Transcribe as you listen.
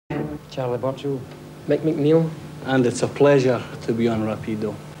Charlie Burchill, Mick MacNeil. And it's a pleasure to be on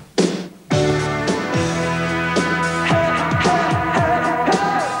Rapido.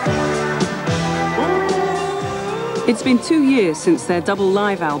 It's been 2 years since their double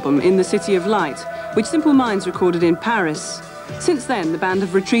live album, In the City of Light, which Simple Minds recorded in Paris. Since then, the band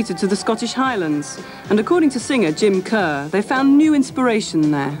have retreated to the Scottish Highlands, and according to singer Jim Kerr, they found new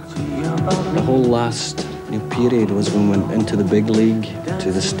inspiration there. The whole last period was when we went into the big league,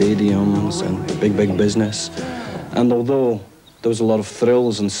 to the stadiums and big business. And although there was a lot of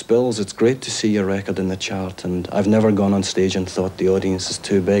thrills and spills, it's great to see your record in the chart, and I've never gone on stage and thought the audience is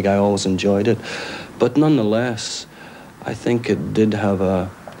too big. I always enjoyed it. But nonetheless, I think it did have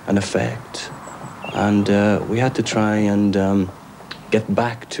an effect, and we had to try and get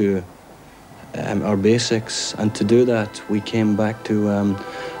back to our basics, and to do that we came back to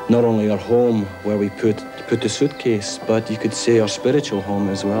not only our home where we put the suitcase, but you could say our spiritual home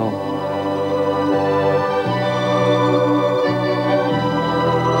as well.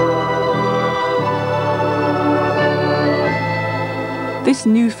 This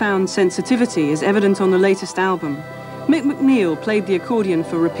newfound sensitivity is evident on the latest album. Mick MacNeil played the accordion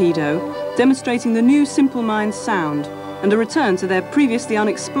for Rapido, demonstrating the new Simple Minds sound and a return to their previously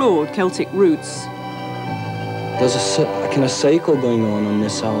unexplored Celtic roots. There's a kind of cycle going on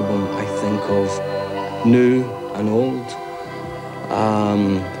this album, I think, of new and old.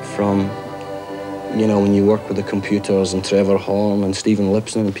 From, you know, when you work with the computers and Trevor Horn and Stephen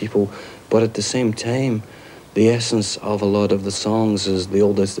Lipson and people, but at the same time, the essence of a lot of the songs is the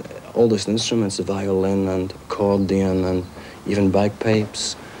oldest instruments, the violin and accordion and even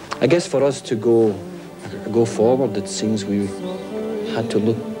bagpipes. I guess for us to go forward, it seems we had to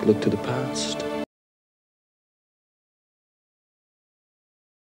look to the past.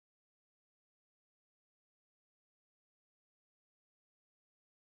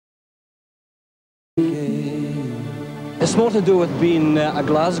 It's more to do with being a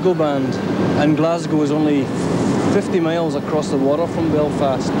Glasgow band, and Glasgow is only 50 miles across the water from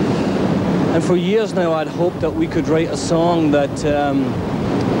Belfast. And for years now I'd hoped that we could write a song that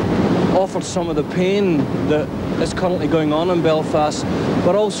offered some of the pain that is currently going on in Belfast,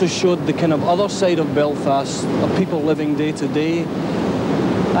 but also showed the kind of other side of Belfast, of people living day to day.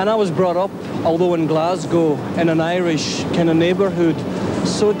 And I was brought up, although in Glasgow, in an Irish kind of neighbourhood,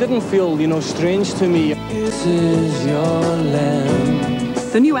 so it didn't feel, you know, strange to me. This is your land.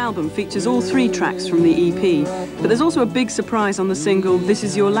 The new album features all 3 tracks from the EP, but there's also a big surprise on the single This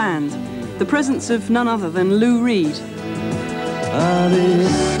Is Your Land, the presence of none other than Lou Reed.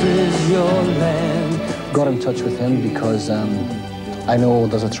 This is your land. Got in touch with him because I know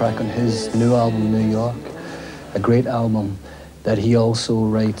there's a track on his new album, New York, a great album, that he also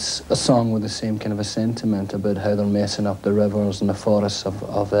writes a song with the same kind of a sentiment about how they're messing up the rivers and the forests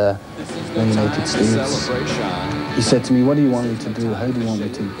of the United States. He said to me, what do you want me to do? How do you want me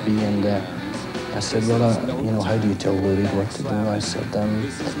to be? And I said, well, you know, how do you tell Lou Reed what to do? I said,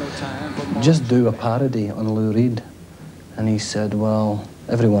 just do a parody on Lou Reed. And he said, well,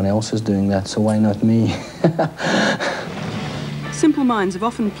 everyone else is doing that, so why not me? Simple Minds have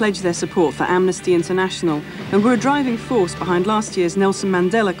often pledged their support for Amnesty International and were a driving force behind last year's Nelson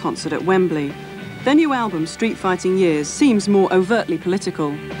Mandela concert at Wembley. Their new album, Street Fighting Years, seems more overtly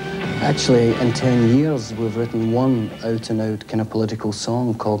political. Actually, in 10 years, we've written one out-and-out kind of political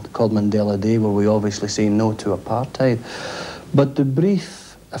song called Mandela Day, where we obviously say no to apartheid. But the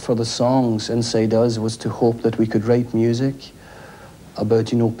brief for the songs inside us was to hope that we could write music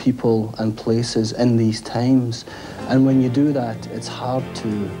about, you know, people and places in these times. And when you do that, it's hard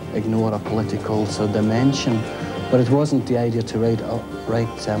to ignore a political dimension. But it wasn't the idea to write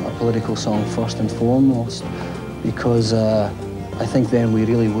a political song first and foremost, because I think then we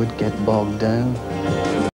really would get bogged down.